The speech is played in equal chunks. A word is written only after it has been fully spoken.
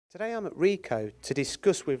Today I'm at RICOH to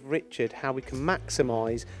discuss with Richard how we can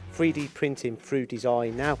maximise 3D printing through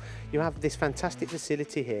design. Now, you have this fantastic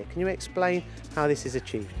facility here. Can you explain how this is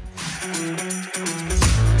achieved?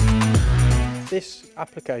 This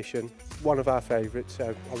application, one of our favourites,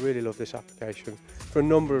 so I really love this application for a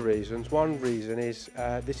number of reasons. One reason is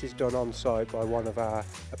this is done on site by one of our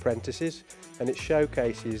apprentices, and it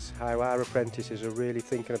showcases how our apprentices are really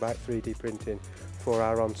thinking about 3D printing for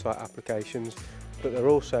our on-site applications. But they're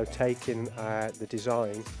also taking the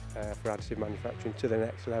design for additive manufacturing to the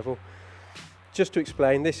next level. Just to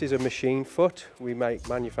explain, this is a machine foot. We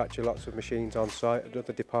manufacture lots of machines on site,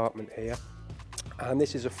 another department here. And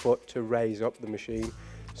this is a foot to raise up the machine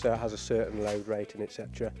so it has a certain load rating,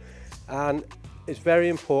 etc. And it's very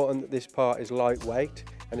important that this part is lightweight,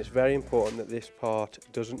 and it's very important that this part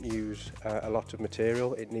doesn't use a lot of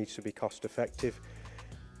material. It needs to be cost effective.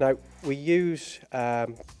 Now, we use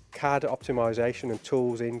CAD optimisation and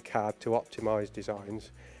tools in CAD to optimise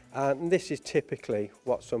designs, and this is typically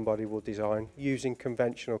what somebody will design using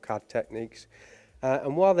conventional CAD techniques.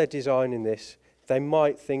 And while they're designing this, they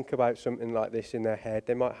might think about something like this in their head.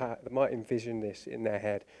 They might envision this in their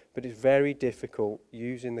head, but it's very difficult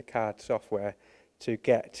using the CAD software to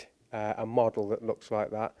get a model that looks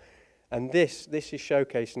like that. And this is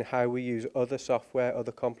showcasing how we use other software,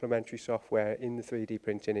 other complementary software in the 3D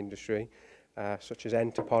printing industry, such as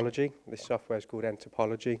nTopology. This software is called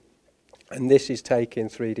nTopology, and this is taking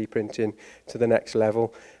 3D printing to the next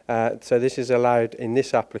level. So this is allowed, in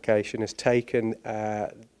this application, has taken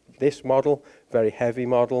this model, very heavy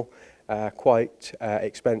model, quite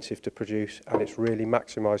expensive to produce, and it's really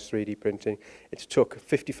maximised 3D printing. It's took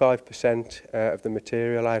 55% of the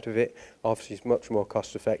material out of it. Obviously it's much more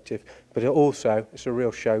cost effective, but it's a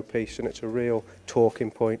real showpiece, and it's a real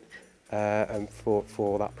talking point and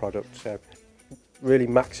for that product. So really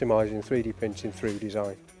maximising 3D printing through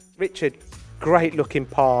design. Richard, great looking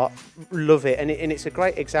part, love it, and it's a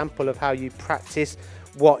great example of how you practice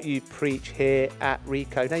what you preach here at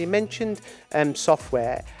RICOH. Now, you mentioned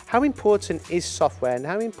software. How important is software, and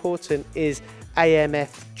how important is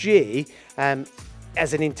AMFG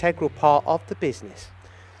as an integral part of the business?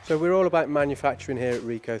 So we're all about manufacturing here at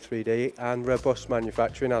RICOH 3D, and robust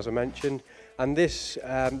manufacturing, as I mentioned. And this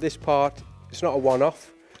part, it's not a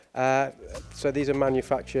one-off. So these are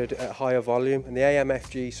manufactured at higher volume, and the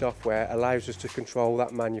AMFG software allows us to control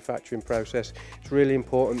that manufacturing process. It's really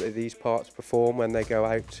important that these parts perform when they go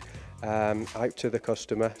out to the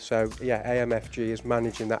customer. So yeah, AMFG is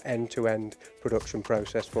managing that end-to-end production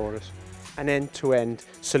process for us. An end-to-end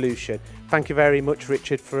solution. Thank you very much,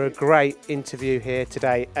 Richard, for a great interview here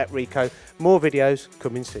today at RICOH. More videos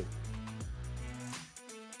coming soon.